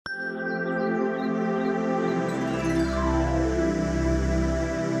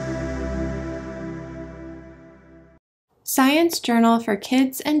Science Journal for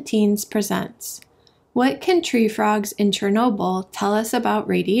Kids and Teens presents, What Can Tree Frogs in Chernobyl Tell Us About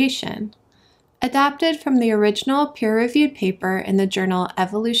Radiation? Adapted from the original peer-reviewed paper in the journal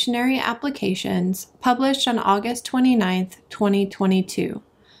Evolutionary Applications, published on August 29, 2022.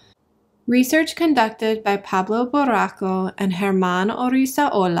 Research conducted by Pablo Borraco and Germán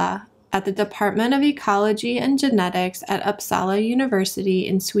Orizaola at the Department of Ecology and Genetics at Uppsala University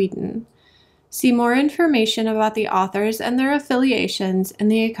in Sweden. See more information about the authors and their affiliations in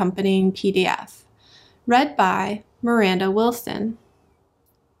the accompanying PDF. Read by Miranda Wilson.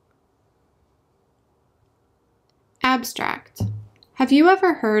 Abstract. Have you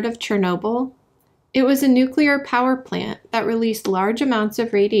ever heard of Chernobyl? It was a nuclear power plant that released large amounts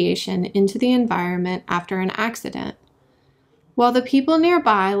of radiation into the environment after an accident. While the people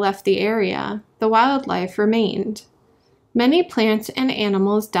nearby left the area, the wildlife remained. Many plants and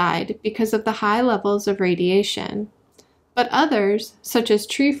animals died because of the high levels of radiation, but others, such as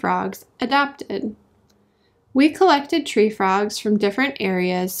tree frogs, adapted. We collected tree frogs from different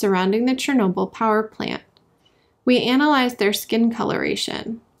areas surrounding the Chernobyl power plant. We analyzed their skin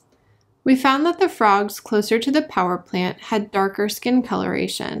coloration. We found that the frogs closer to the power plant had darker skin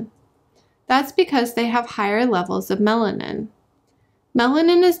coloration. That's because they have higher levels of melanin.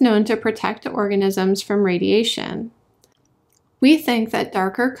 Melanin is known to protect organisms from radiation. We think that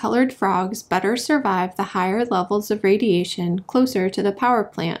darker colored frogs better survive the higher levels of radiation closer to the power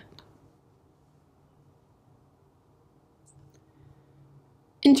plant.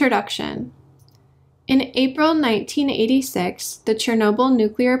 Introduction. In April 1986, the Chernobyl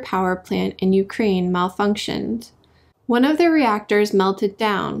nuclear power plant in Ukraine malfunctioned. One of the reactors melted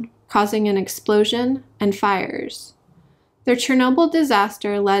down, causing an explosion and fires. The Chernobyl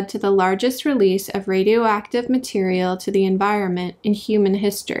disaster led to the largest release of radioactive material to the environment in human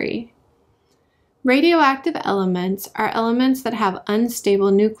history. Radioactive elements are elements that have unstable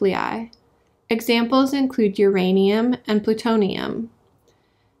nuclei. Examples include uranium and plutonium.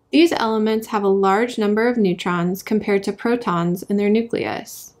 These elements have a large number of neutrons compared to protons in their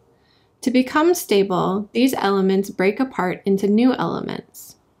nucleus. To become stable, these elements break apart into new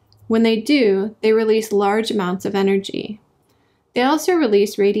elements. When they do, they release large amounts of energy. They also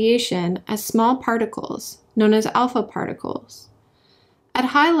release radiation as small particles, known as alpha particles. At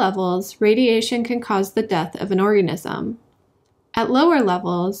high levels, radiation can cause the death of an organism. At lower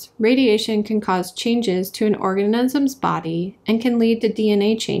levels, radiation can cause changes to an organism's body and can lead to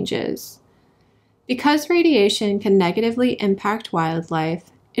DNA changes. Because radiation can negatively impact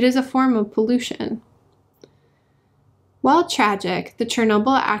wildlife, it is a form of pollution. While tragic, the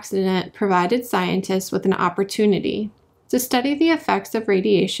Chernobyl accident provided scientists with an opportunity to study the effects of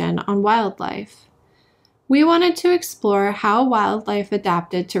radiation on wildlife. We wanted to explore how wildlife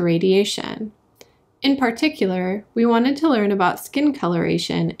adapted to radiation. In particular, we wanted to learn about skin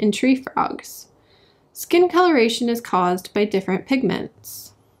coloration in tree frogs. Skin coloration is caused by different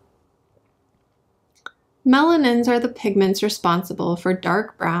pigments. Melanins are the pigments responsible for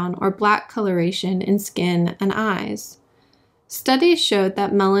dark brown or black coloration in skin and eyes. Studies showed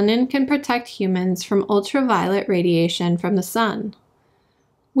that melanin can protect humans from ultraviolet radiation from the sun.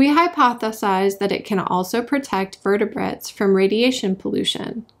 We hypothesized that it can also protect vertebrates from radiation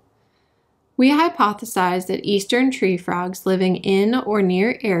pollution. We hypothesized that eastern tree frogs living in or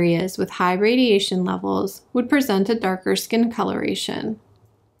near areas with high radiation levels would present a darker skin coloration.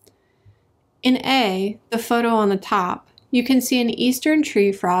 In A, the photo on the top, you can see an eastern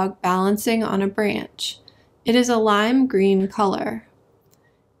tree frog balancing on a branch. It is a lime green color.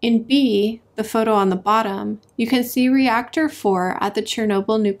 In B, the photo on the bottom, you can see reactor 4 at the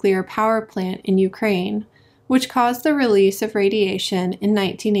Chernobyl nuclear power plant in Ukraine, which caused the release of radiation in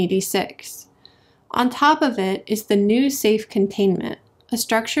 1986. On top of it is the new safe containment, a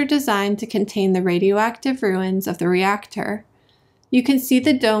structure designed to contain the radioactive ruins of the reactor. You can see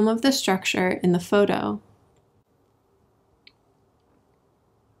the dome of the structure in the photo.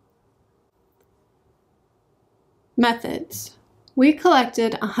 Methods. We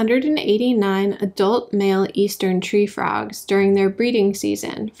collected 189 adult male eastern tree frogs during their breeding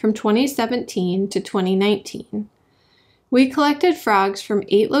season from 2017 to 2019. We collected frogs from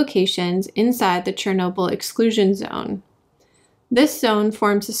 8 locations inside the Chernobyl exclusion zone. This zone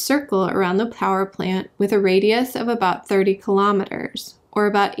forms a circle around the power plant with a radius of about 30 kilometers, or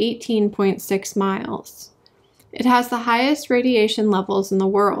about 18.6 miles. It has the highest radiation levels in the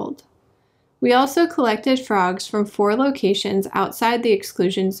world. We also collected frogs from 4 locations outside the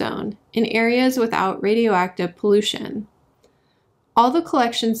exclusion zone, in areas without radioactive pollution. All the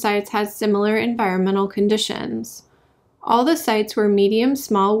collection sites had similar environmental conditions. All the sites were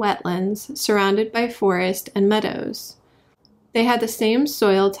medium-small wetlands surrounded by forest and meadows. They had the same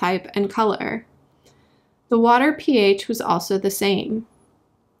soil type and color. The water pH was also the same.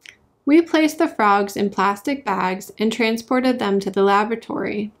 We placed the frogs in plastic bags and transported them to the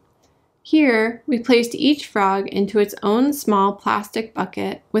laboratory. Here, we placed each frog into its own small plastic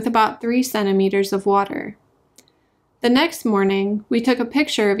bucket with about 3 centimeters of water. The next morning, we took a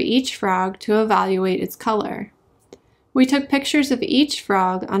picture of each frog to evaluate its color. We took pictures of each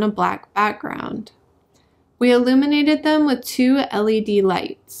frog on a black background. We illuminated them with 2 LED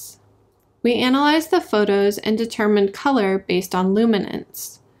lights. We analyzed the photos and determined color based on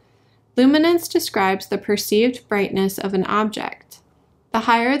luminance. Luminance describes the perceived brightness of an object. The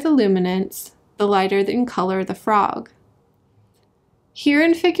higher the luminance, the lighter in color the frog. Here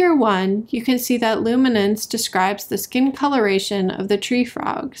in Figure 1, you can see that luminance describes the skin coloration of the tree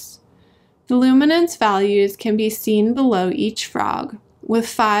frogs. The luminance values can be seen below each frog, with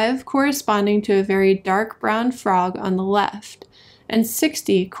 5 corresponding to a very dark brown frog on the left, and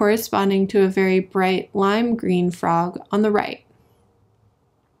 60 corresponding to a very bright lime green frog on the right.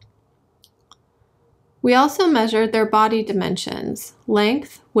 We also measured their body dimensions,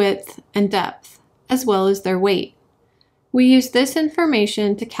 length, width, and depth, as well as their weight. We used this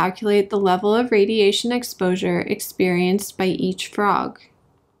information to calculate the level of radiation exposure experienced by each frog.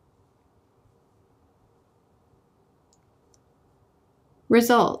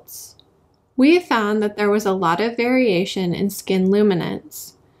 Results. We found that there was a lot of variation in skin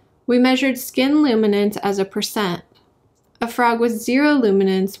luminance. We measured skin luminance as a percent. A frog with 0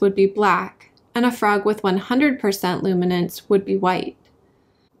 luminance would be black, and a frog with 100% luminance would be white.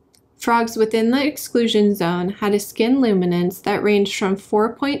 Frogs within the exclusion zone had a skin luminance that ranged from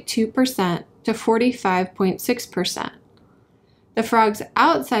 4.2% to 45.6%. The frogs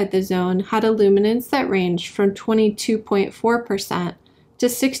outside the zone had a luminance that ranged from 22.4% to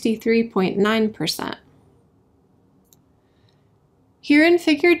 63.9%. Here in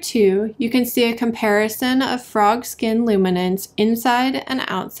Figure 2, you can see a comparison of frog skin luminance inside and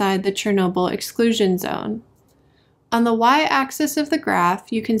outside the Chernobyl exclusion zone. On the y-axis of the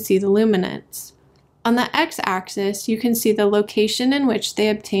graph, you can see the luminance. On the x-axis, you can see the location in which they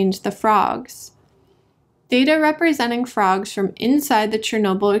obtained the frogs. Data representing frogs from inside the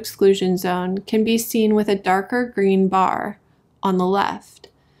Chernobyl exclusion zone can be seen with a darker green bar on the left,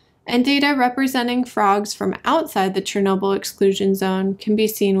 and data representing frogs from outside the Chernobyl exclusion zone can be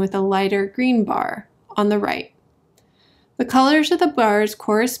seen with a lighter green bar on the right. The colors of the bars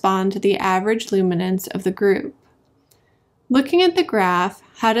correspond to the average luminance of the group. Looking at the graph,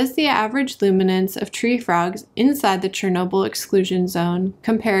 how does the average luminance of tree frogs inside the Chernobyl exclusion zone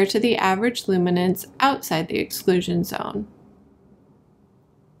compare to the average luminance outside the exclusion zone?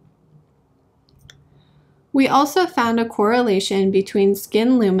 We also found a correlation between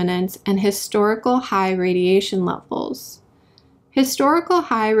skin luminance and historical high radiation levels. Historical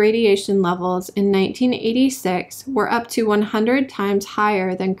high radiation levels in 1986 were up to 100 times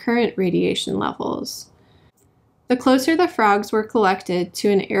higher than current radiation levels. The closer the frogs were collected to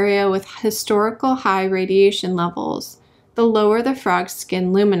an area with historical high radiation levels, the lower the frog's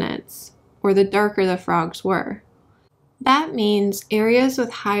skin luminance, or the darker the frogs were. That means areas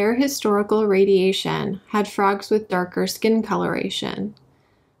with higher historical radiation had frogs with darker skin coloration.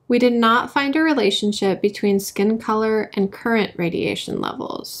 We did not find a relationship between skin color and current radiation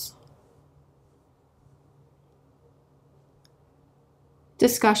levels.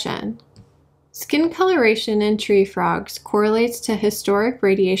 Discussion. Skin coloration in tree frogs correlates to historic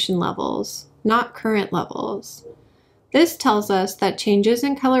radiation levels, not current levels. This tells us that changes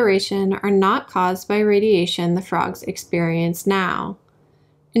in coloration are not caused by radiation the frogs experience now.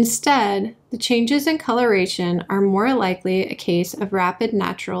 Instead, the changes in coloration are more likely a case of rapid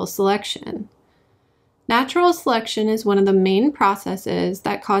natural selection. Natural selection is one of the main processes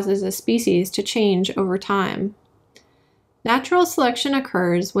that causes a species to change over time. Natural selection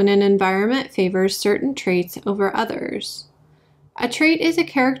occurs when an environment favors certain traits over others. A trait is a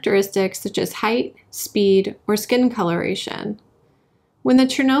characteristic such as height, speed, or skin coloration. When the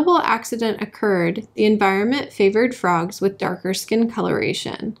Chernobyl accident occurred, the environment favored frogs with darker skin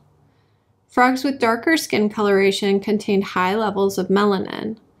coloration. Frogs with darker skin coloration contained high levels of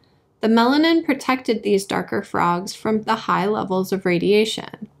melanin. The melanin protected these darker frogs from the high levels of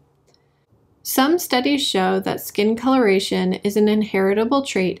radiation. Some studies show that skin coloration is an inheritable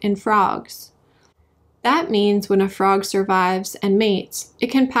trait in frogs. That means when a frog survives and mates, it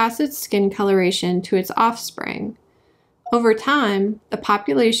can pass its skin coloration to its offspring. Over time, the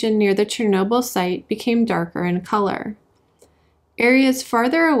population near the Chernobyl site became darker in color. Areas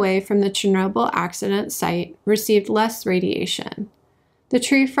farther away from the Chernobyl accident site received less radiation. The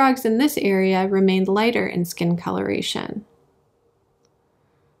tree frogs in this area remained lighter in skin coloration.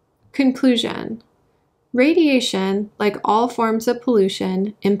 Conclusion. Radiation, like all forms of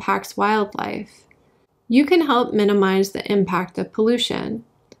pollution, impacts wildlife. You can help minimize the impact of pollution.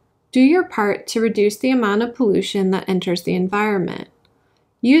 Do your part to reduce the amount of pollution that enters the environment.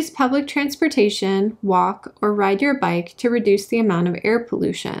 Use public transportation, walk, or ride your bike to reduce the amount of air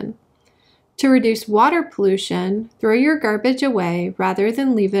pollution. To reduce water pollution, throw your garbage away rather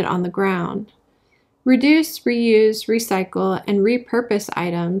than leave it on the ground. Reduce, reuse, recycle, and repurpose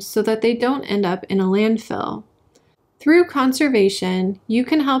items so that they don't end up in a landfill. Through conservation, you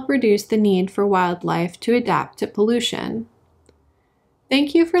can help reduce the need for wildlife to adapt to pollution.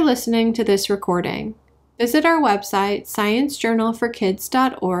 Thank you for listening to this recording. Visit our website,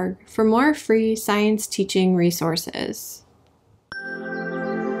 sciencejournalforkids.org, for more free science teaching resources.